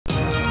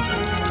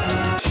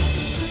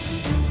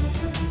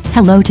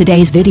Hello,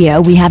 today's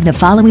video we have the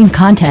following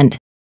content.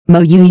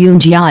 Yu Yun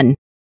Jian.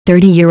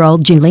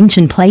 30-year-old Ji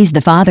Lingchen plays the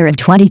father of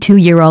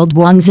 22-year-old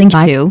Wang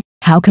Xingyue.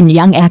 How can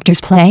young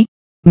actors play?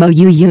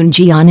 Yu Yun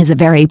Jian is a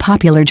very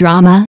popular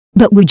drama,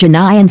 but Wu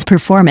Jian's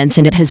performance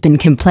in it has been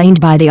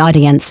complained by the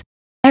audience.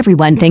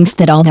 Everyone thinks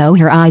that although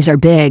her eyes are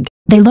big,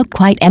 they look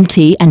quite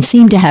empty and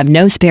seem to have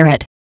no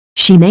spirit.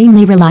 She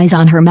mainly relies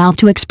on her mouth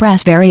to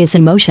express various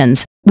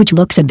emotions, which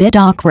looks a bit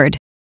awkward.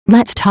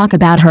 Let's talk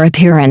about her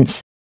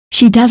appearance.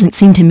 She doesn't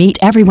seem to meet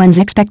everyone's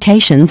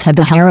expectations of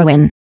the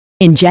heroine.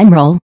 In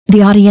general,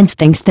 the audience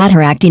thinks that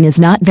her acting is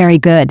not very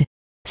good.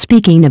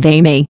 Speaking of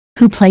Amy,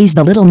 who plays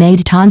the little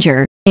maid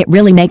Tangier, it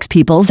really makes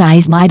people's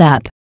eyes light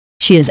up.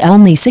 She is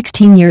only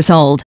 16 years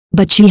old,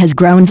 but she has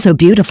grown so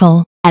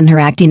beautiful, and her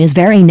acting is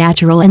very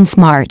natural and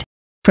smart.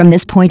 From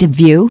this point of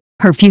view,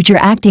 her future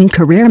acting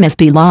career must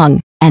be long,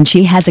 and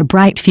she has a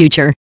bright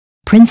future.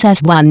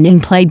 Princess Wan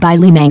Ning, played by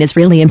Li Meng, is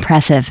really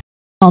impressive.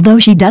 Although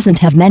she doesn't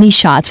have many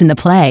shots in the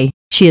play,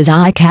 she is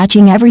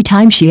eye-catching every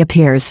time she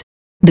appears.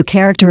 The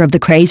character of the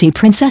crazy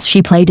princess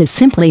she played is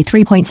simply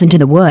 3 points into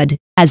the wood,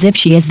 as if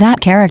she is that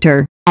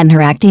character, and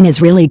her acting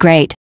is really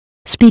great.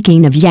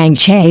 Speaking of Yang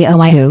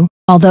Xiaoyu,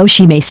 although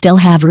she may still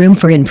have room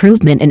for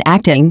improvement in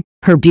acting,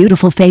 her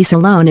beautiful face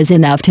alone is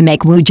enough to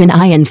make Wu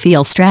Jian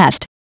feel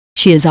stressed.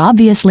 She is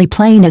obviously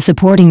playing a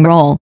supporting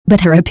role,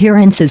 but her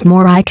appearance is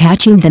more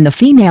eye-catching than the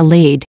female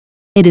lead.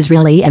 It is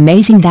really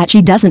amazing that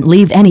she doesn't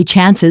leave any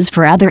chances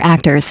for other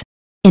actors.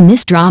 In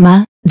this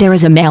drama, there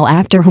is a male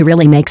actor who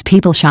really makes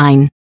people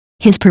shine.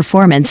 His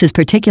performance is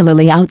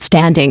particularly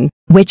outstanding,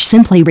 which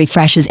simply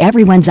refreshes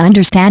everyone's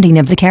understanding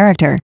of the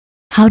character.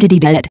 How did he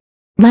do it?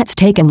 Let's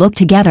take a look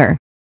together.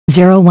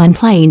 01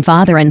 Playing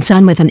father and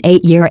son with an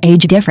 8-year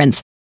age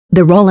difference.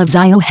 The role of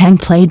Xiao Heng,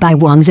 played by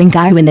Wang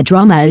Xingyue in the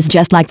drama, is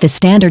just like the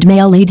standard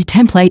male lead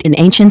template in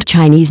ancient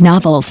Chinese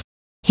novels.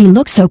 He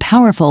looks so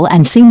powerful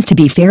and seems to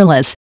be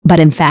fearless, but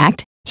in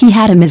fact, he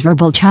had a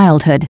miserable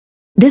childhood.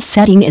 This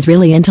setting is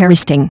really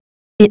interesting.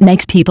 It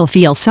makes people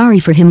feel sorry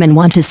for him and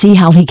want to see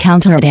how he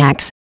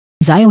counterattacks.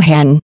 Xiao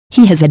Heng,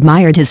 he has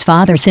admired his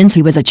father since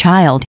he was a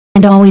child,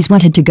 and always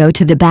wanted to go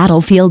to the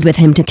battlefield with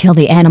him to kill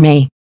the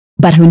enemy.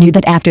 But who knew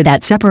that after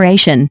that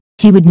separation,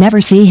 he would never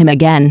see him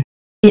again?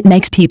 It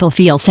makes people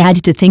feel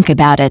sad to think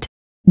about it.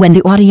 When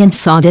the audience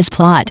saw this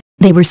plot,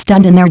 they were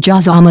stunned and their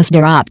jaws almost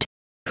dropped.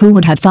 Who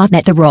would have thought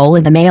that the role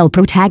of the male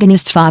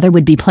protagonist's father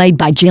would be played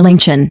by Ji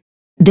Lingchen?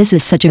 This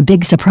is such a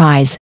big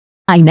surprise.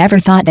 I never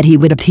thought that he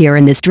would appear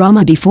in this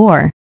drama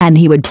before, and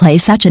he would play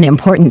such an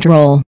important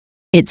role.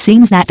 It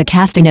seems that the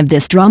casting of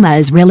this drama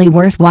is really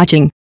worth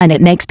watching, and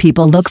it makes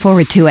people look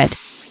forward to it.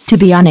 To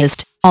be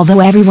honest, although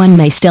everyone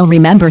may still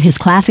remember his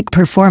classic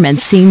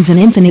performance scenes in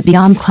Infinite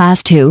Beyond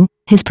Class 2,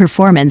 his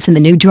performance in the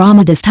new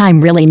drama this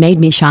time really made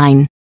me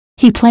shine.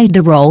 He played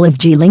the role of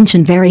Ji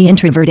Lingchen very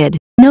introverted,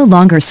 no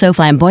longer so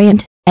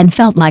flamboyant, and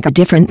felt like a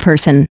different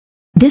person.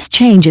 This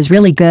change is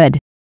really good.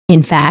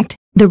 In fact,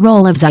 the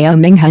role of Xiao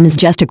Minghen is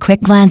just a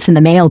quick glance in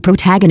the male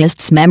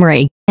protagonist's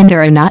memory, and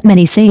there are not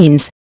many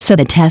scenes, so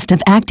the test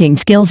of acting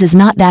skills is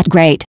not that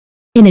great.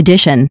 In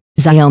addition,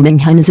 Xiao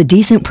Minghen is a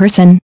decent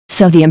person,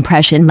 so the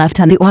impression left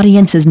on the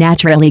audience is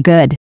naturally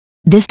good.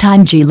 This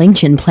time Ji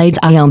Lingchen played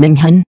Xiao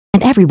Minghen,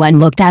 and everyone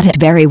looked at it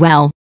very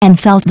well, and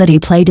felt that he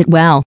played it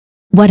well.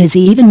 What is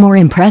even more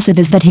impressive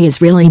is that he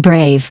is really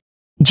brave.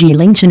 Ji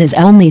Lingchen is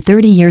only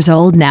 30 years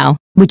old now,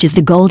 which is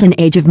the golden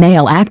age of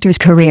male actors'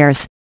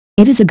 careers.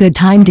 It is a good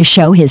time to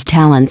show his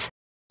talents.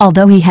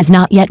 Although he has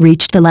not yet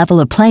reached the level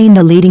of playing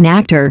the leading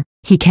actor,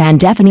 he can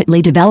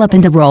definitely develop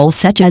into roles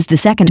such as the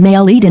second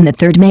male lead and the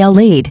third male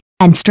lead,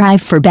 and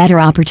strive for better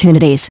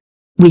opportunities.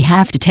 We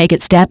have to take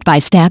it step by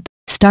step,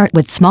 start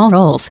with small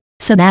roles,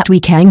 so that we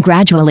can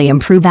gradually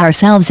improve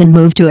ourselves and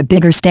move to a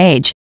bigger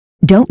stage.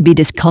 Don't be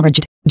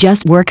discouraged,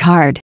 just work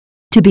hard.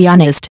 To be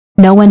honest,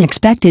 no one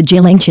expected Ji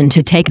Lingchen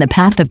to take the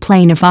path of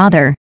playing a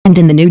father, and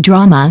in the new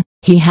drama,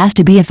 he has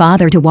to be a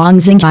father to Wang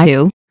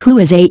Xingyue, who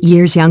is 8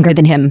 years younger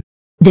than him.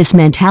 This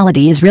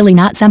mentality is really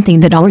not something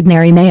that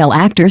ordinary male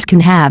actors can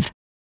have.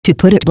 To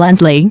put it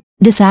bluntly,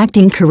 this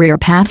acting career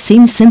path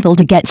seems simple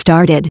to get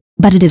started,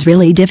 but it is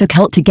really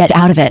difficult to get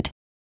out of it.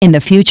 In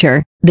the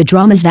future, the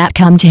dramas that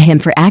come to him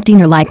for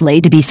acting are likely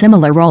to be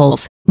similar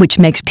roles, which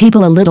makes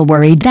people a little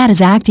worried that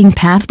his acting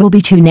path will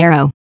be too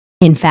narrow.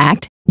 In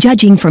fact,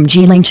 judging from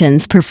Ji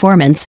Lingchen's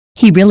performance,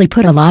 he really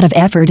put a lot of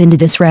effort into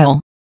this role.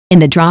 In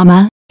the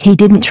drama, he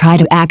didn't try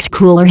to act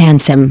cool or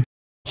handsome.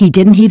 He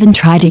didn't even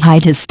try to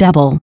hide his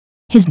stubble.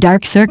 His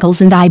dark circles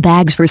and eye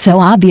bags were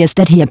so obvious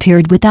that he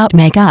appeared without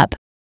makeup.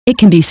 It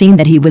can be seen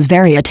that he was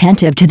very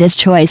attentive to this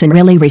choice and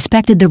really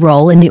respected the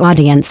role in the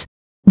audience.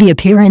 The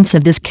appearance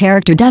of this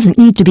character doesn't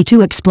need to be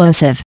too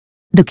explosive.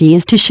 The key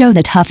is to show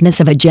the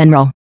toughness of a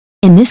general.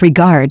 In this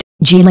regard,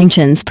 Ji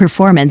Lingchen's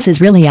performance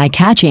is really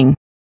eye-catching.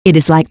 It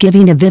is like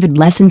giving a vivid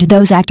lesson to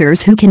those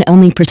actors who can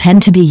only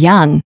pretend to be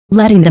young,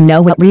 letting them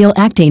know what real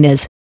acting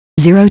is.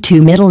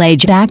 02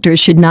 Middle-aged actors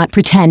should not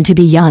pretend to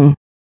be young.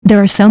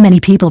 There are so many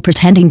people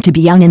pretending to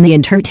be young in the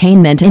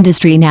entertainment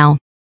industry now.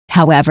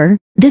 However,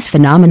 this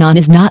phenomenon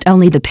is not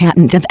only the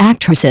patent of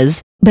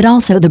actresses, but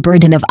also the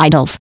burden of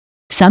idols.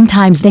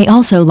 Sometimes they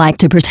also like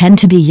to pretend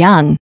to be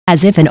young,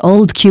 as if an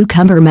old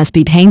cucumber must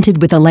be painted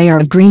with a layer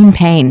of green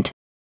paint.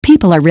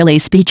 People are really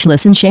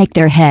speechless and shake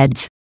their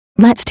heads.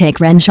 Let's take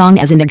Ren Zhang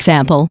as an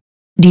example.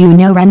 Do you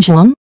know Ren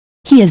Zhang?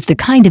 He is the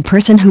kind of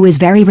person who is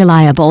very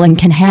reliable and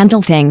can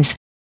handle things.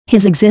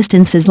 His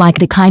existence is like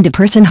the kind of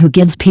person who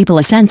gives people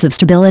a sense of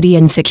stability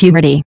and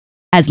security.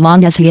 As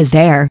long as he is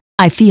there,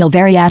 I feel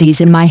very at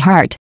ease in my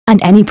heart,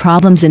 and any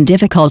problems and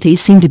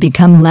difficulties seem to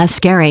become less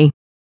scary.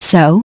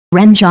 So,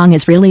 Ren Zhang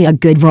is really a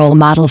good role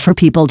model for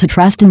people to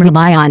trust and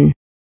rely on.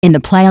 In the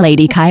play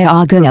Lady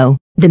Kaiaguo,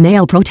 the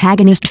male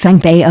protagonist Feng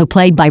Bao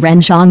played by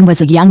Ren Zhang was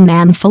a young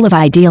man full of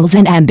ideals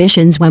and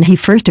ambitions when he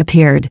first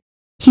appeared.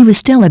 He was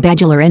still a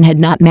bachelor and had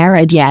not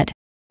married yet.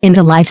 In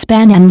the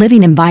lifespan and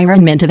living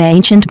environment of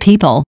ancient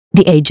people,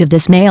 the age of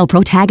this male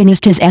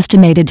protagonist is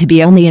estimated to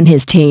be only in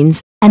his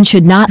teens, and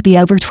should not be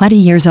over 20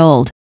 years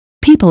old.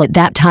 People at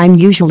that time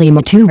usually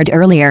matured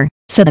earlier,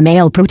 so the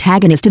male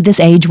protagonist of this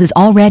age was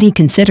already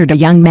considered a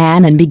young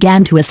man and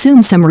began to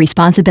assume some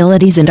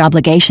responsibilities and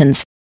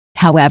obligations.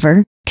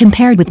 However,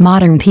 compared with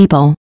modern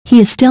people, he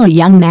is still a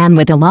young man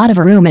with a lot of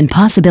room and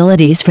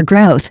possibilities for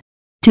growth.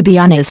 To be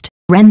honest,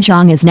 Ren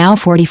Zhang is now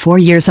 44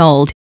 years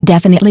old,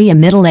 definitely a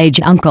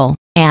middle-aged uncle,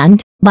 and,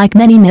 like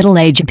many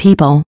middle-aged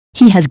people,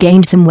 he has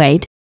gained some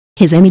weight.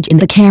 His image in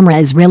the camera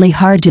is really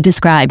hard to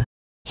describe.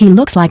 He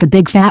looks like a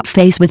big fat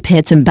face with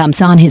pits and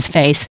bumps on his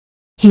face.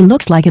 He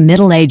looks like a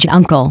middle-aged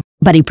uncle,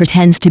 but he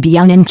pretends to be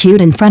young and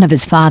cute in front of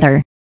his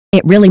father.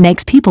 It really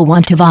makes people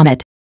want to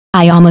vomit.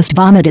 I almost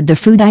vomited the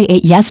food I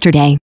ate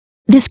yesterday.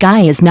 This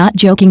guy is not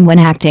joking when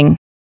acting.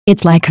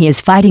 It's like he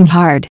is fighting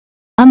hard.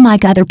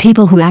 Unlike other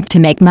people who act to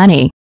make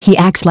money, he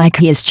acts like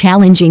he is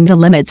challenging the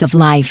limits of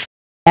life.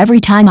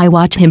 Every time I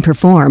watch him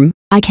perform,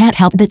 I can't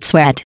help but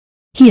sweat.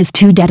 He is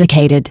too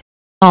dedicated.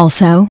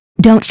 Also,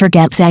 don't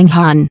forget Zhang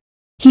Han.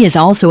 He is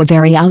also a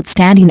very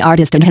outstanding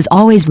artist and has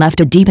always left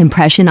a deep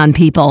impression on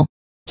people.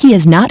 He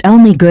is not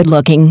only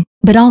good-looking,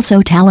 but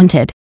also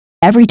talented.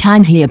 Every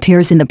time he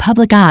appears in the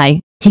public eye,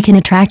 he can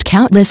attract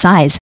countless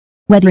eyes.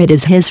 Whether it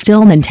is his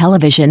film and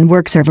television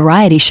works or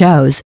variety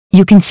shows,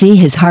 you can see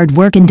his hard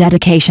work and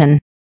dedication.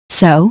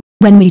 So,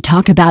 when we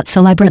talk about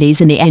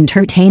celebrities in the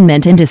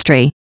entertainment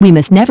industry, we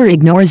must never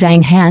ignore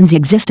Zhang Han's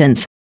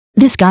existence.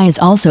 This guy is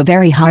also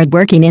very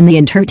hard-working in the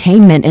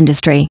entertainment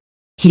industry.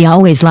 He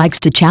always likes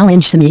to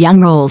challenge some young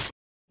roles.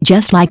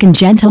 Just like in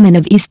Gentleman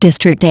of East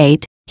District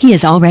 8, he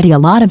is already a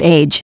lot of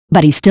age,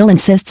 but he still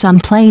insists on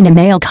playing a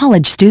male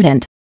college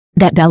student.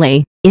 That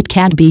belly, it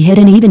can't be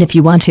hidden even if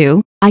you want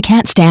to. I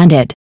can't stand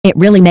it. It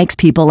really makes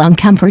people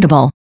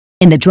uncomfortable.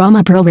 In the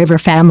drama Pearl River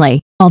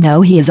Family,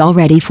 although he is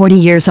already 40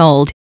 years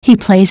old, he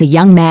plays a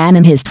young man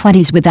in his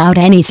 20s without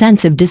any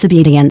sense of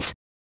disobedience.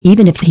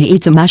 Even if he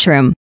eats a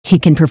mushroom, he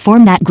can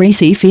perform that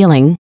greasy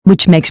feeling,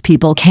 which makes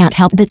people can't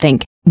help but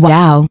think,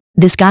 wow,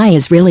 this guy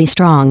is really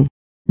strong.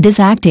 This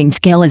acting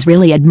skill is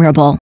really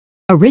admirable.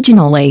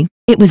 Originally,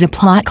 it was a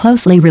plot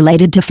closely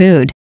related to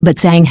food, but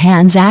Zhang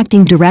Han's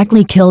acting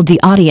directly killed the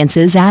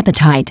audience's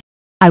appetite.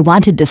 I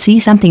wanted to see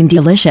something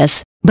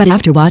delicious, but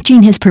after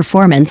watching his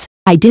performance,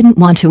 I didn't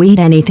want to eat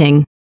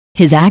anything.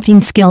 His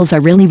acting skills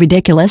are really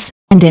ridiculous,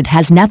 and it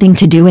has nothing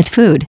to do with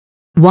food.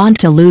 Want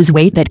to lose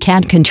weight but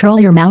can't control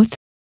your mouth?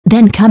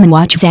 Then come and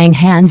watch Zhang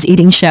Han's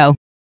eating show.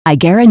 I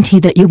guarantee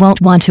that you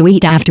won't want to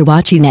eat after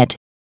watching it.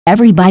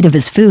 Every bite of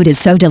his food is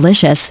so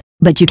delicious,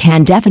 but you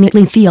can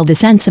definitely feel the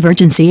sense of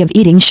urgency of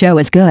eating show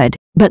is good,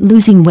 but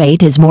losing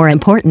weight is more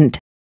important.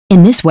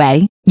 In this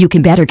way, you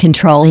can better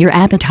control your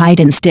appetite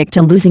and stick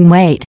to losing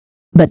weight.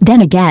 But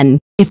then again,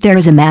 if there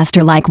is a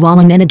master like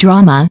Wallen in a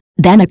drama,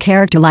 then a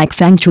character like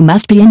Feng Shui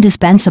must be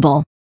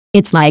indispensable.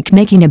 It's like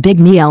making a big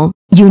meal,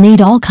 you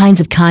need all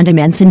kinds of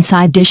condiments and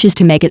side dishes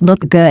to make it look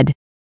good.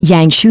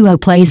 Yang Shuo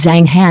plays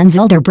Zhang Han's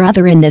older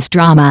brother in this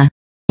drama.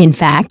 In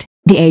fact,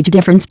 the age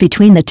difference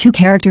between the two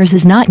characters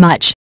is not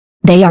much.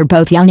 They are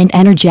both young and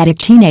energetic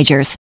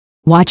teenagers.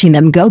 Watching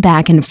them go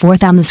back and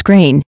forth on the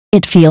screen,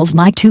 it feels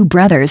like two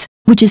brothers,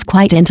 which is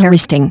quite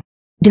interesting.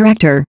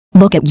 Director,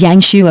 look at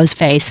Yang Shuo's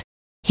face.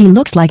 He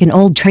looks like an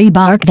old tree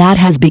bark that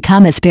has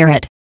become a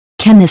spirit.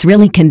 Can this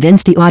really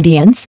convince the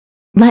audience?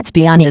 Let's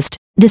be honest,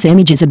 this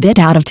image is a bit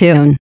out of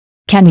tune.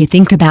 Can we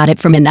think about it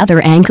from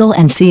another angle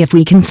and see if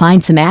we can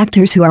find some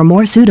actors who are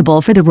more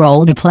suitable for the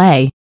role to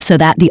play, so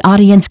that the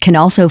audience can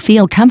also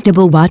feel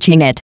comfortable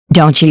watching it,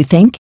 don't you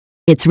think?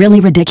 It's really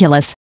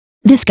ridiculous.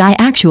 This guy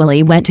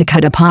actually went to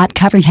cut a pot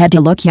cover head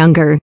to look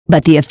younger,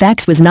 but the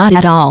effects was not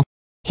at all.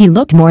 He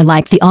looked more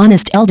like the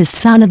honest eldest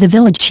son of the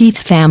village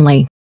chief's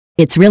family.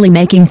 It's really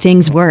making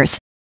things worse.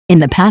 In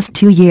the past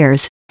 2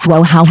 years,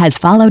 Huo Hao has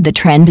followed the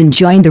trend and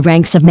joined the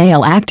ranks of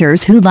male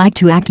actors who like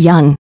to act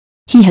young.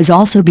 He has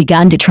also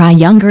begun to try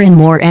younger and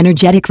more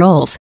energetic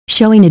roles,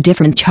 showing a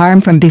different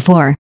charm from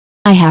before.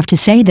 I have to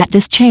say that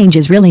this change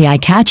is really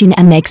eye-catching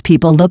and makes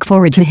people look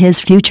forward to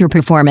his future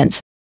performance.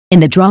 In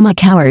the drama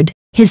Coward,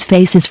 his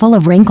face is full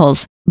of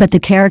wrinkles, but the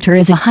character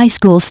is a high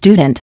school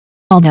student.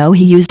 Although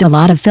he used a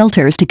lot of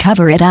filters to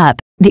cover it up,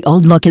 The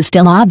old look is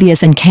still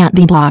obvious and can't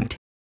be blocked.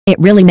 It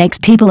really makes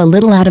people a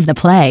little out of the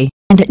play,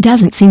 and it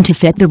doesn't seem to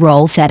fit the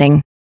role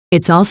setting.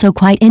 It's also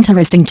quite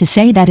interesting to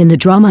say that in the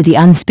drama The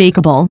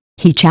Unspeakable,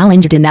 he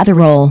challenged another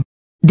role.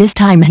 This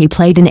time he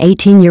played an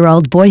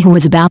 18-year-old boy who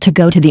was about to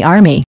go to the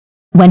army.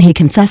 When he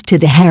confessed to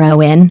the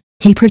heroine,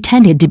 he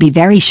pretended to be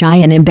very shy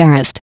and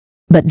embarrassed.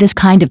 But this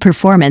kind of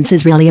performance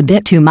is really a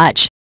bit too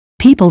much.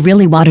 People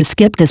really want to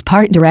skip this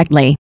part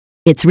directly.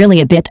 It's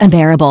really a bit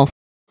unbearable.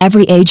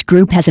 Every age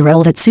group has a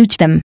role that suits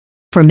them.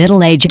 For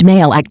middle-aged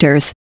male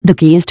actors, the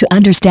key is to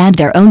understand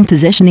their own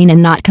positioning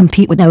and not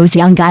compete with those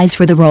young guys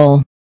for the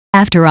role.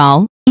 After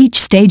all, each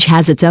stage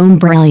has its own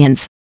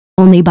brilliance.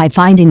 Only by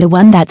finding the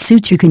one that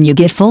suits you can you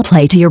give full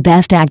play to your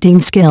best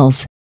acting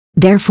skills.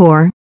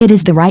 Therefore, it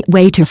is the right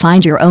way to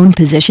find your own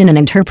position and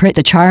interpret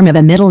the charm of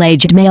a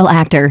middle-aged male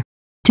actor.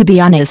 To be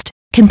honest,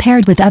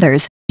 compared with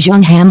others,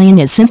 Zhang Hanlian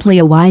is simply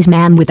a wise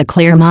man with a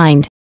clear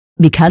mind.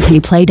 Because he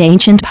played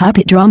ancient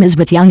puppet dramas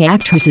with young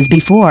actresses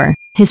before,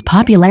 his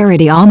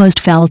popularity almost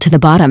fell to the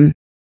bottom.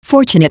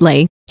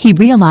 Fortunately, he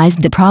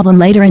realized the problem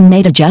later and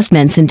made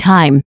adjustments in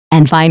time,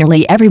 and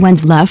finally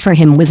everyone's love for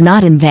him was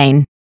not in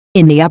vain.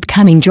 In the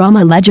upcoming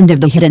drama Legend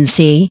of the Hidden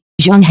Sea,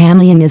 Zhang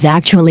Hanlian is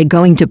actually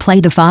going to play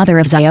the father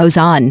of Xiao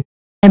Zhan.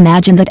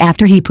 Imagine that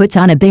after he puts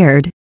on a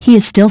beard, he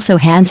is still so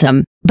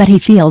handsome, but he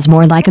feels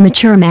more like a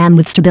mature man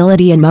with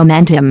stability and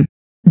momentum.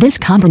 This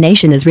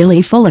combination is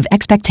really full of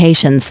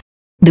expectations.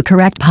 The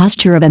correct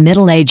posture of a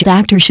middle-aged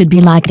actor should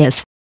be like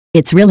this.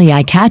 It's really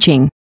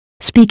eye-catching.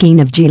 Speaking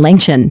of Ji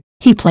Lingchen,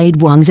 he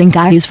played Wang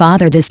Xingyue's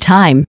father this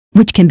time,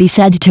 which can be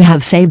said to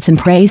have saved some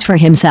praise for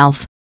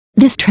himself.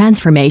 This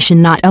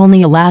transformation not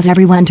only allows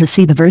everyone to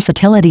see the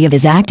versatility of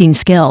his acting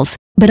skills,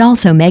 but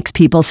also makes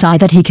people sigh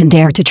that he can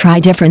dare to try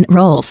different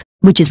roles,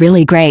 which is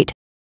really great.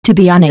 To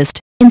be honest,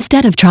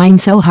 instead of trying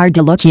so hard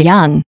to look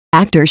young,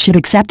 actors should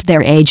accept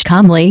their age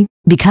calmly,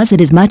 because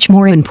it is much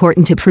more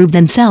important to prove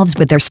themselves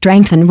with their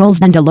strength and roles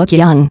than to look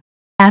young.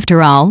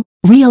 After all,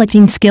 real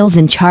acting skills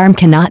and charm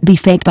cannot be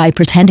faked by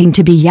pretending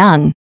to be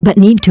young, but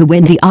need to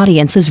win the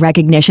audience's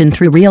recognition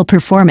through real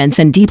performance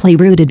and deeply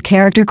rooted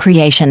character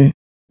creation.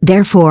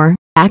 Therefore,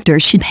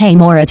 actors should pay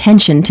more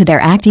attention to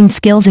their acting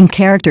skills and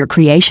character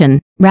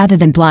creation, rather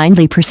than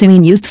blindly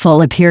pursuing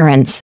youthful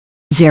appearance.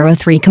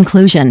 03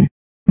 Conclusion.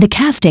 The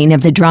casting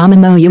of the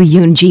drama Yu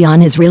Yun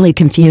Jian is really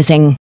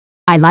confusing.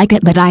 I like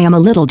it, but I am a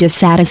little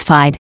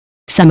dissatisfied.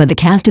 Some of the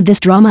cast of this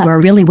drama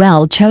are really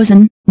well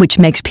chosen, which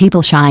makes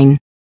people shine.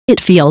 It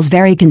feels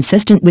very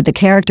consistent with the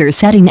character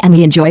setting and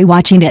we enjoy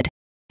watching it.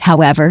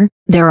 However,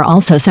 there are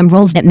also some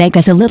roles that make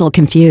us a little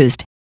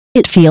confused.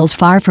 It feels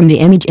far from the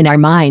image in our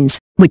minds,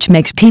 which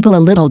makes people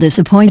a little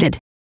disappointed.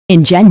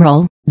 In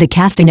general, the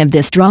casting of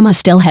this drama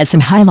still has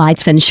some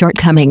highlights and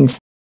shortcomings.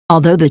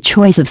 Although the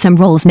choice of some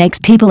roles makes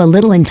people a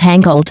little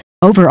entangled,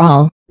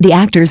 overall, the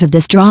actors of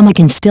this drama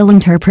can still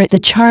interpret the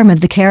charm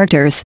of the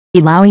characters,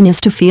 allowing us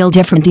to feel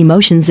different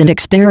emotions and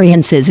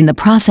experiences in the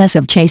process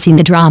of chasing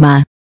the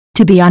drama.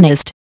 To be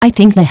honest, I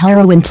think the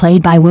heroine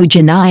played by Wu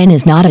Jian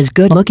is not as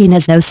good looking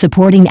as those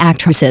supporting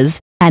actresses,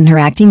 and her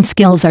acting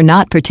skills are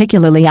not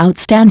particularly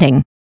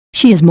outstanding.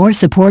 She is more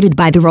supported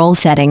by the role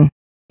setting.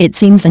 It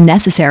seems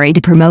unnecessary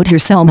to promote her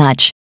so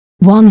much.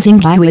 Wang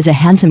Xingyue is a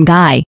handsome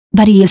guy,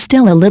 but he is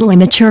still a little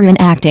immature in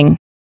acting.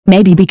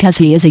 Maybe because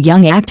he is a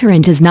young actor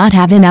and does not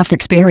have enough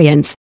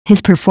experience,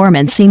 his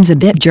performance seems a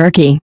bit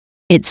jerky.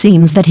 It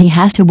seems that he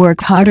has to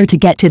work harder to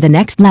get to the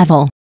next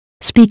level.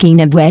 Speaking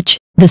of which,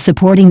 the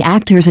supporting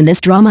actors in this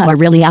drama are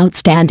really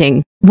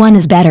outstanding, one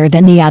is better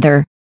than the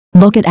other.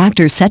 Look at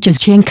actors such as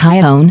Qing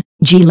Kaion,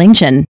 Ji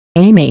Lingchen,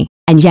 Amy,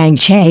 and Yang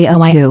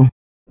Chaoyu.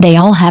 They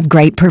all have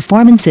great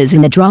performances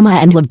in the drama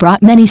and have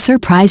brought many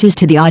surprises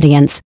to the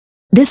audience.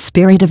 This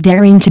spirit of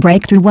daring to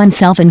break through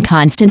oneself and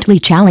constantly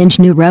challenge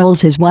new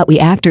roles is what we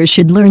actors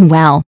should learn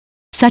well.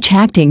 Such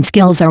acting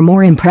skills are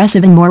more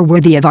impressive and more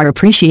worthy of our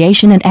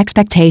appreciation and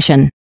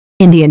expectation.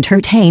 In the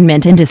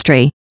entertainment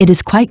industry, it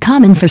is quite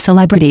common for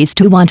celebrities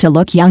to want to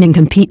look young and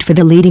compete for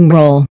the leading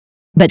role.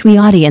 But we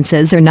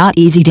audiences are not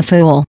easy to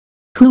fool.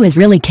 Who is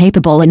really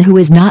capable and who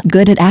is not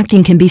good at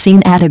acting can be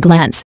seen at a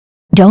glance.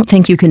 Don't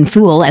think you can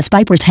fool us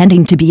by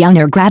pretending to be young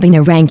or grabbing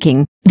a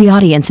ranking. The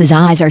audience's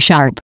eyes are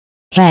sharp.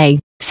 Hey,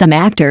 some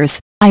actors,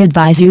 I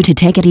advise you to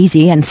take it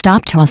easy and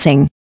stop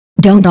tossing.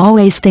 Don't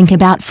always think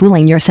about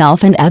fooling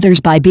yourself and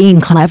others by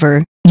being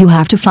clever. You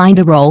have to find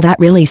a role that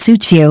really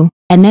suits you,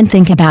 and then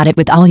think about it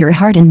with all your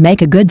heart and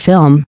make a good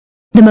film.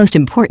 The most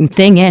important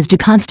thing is to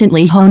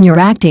constantly hone your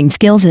acting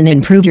skills and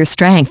improve your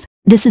strength.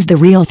 This is the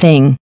real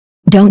thing.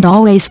 Don't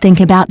always think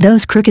about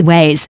those crooked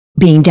ways.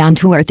 Being down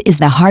to earth is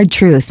the hard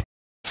truth.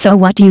 So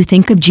what do you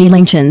think of Ji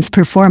Lingchen's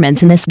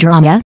performance in this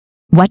drama?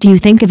 What do you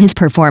think of his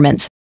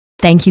performance?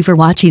 Thank you for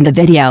watching the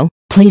video.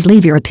 Please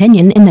leave your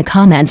opinion in the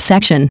comments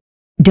section.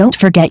 Don't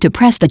forget to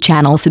press the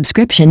channel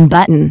subscription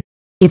button.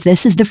 If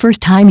this is the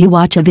first time you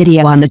watch a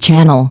video on the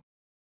channel,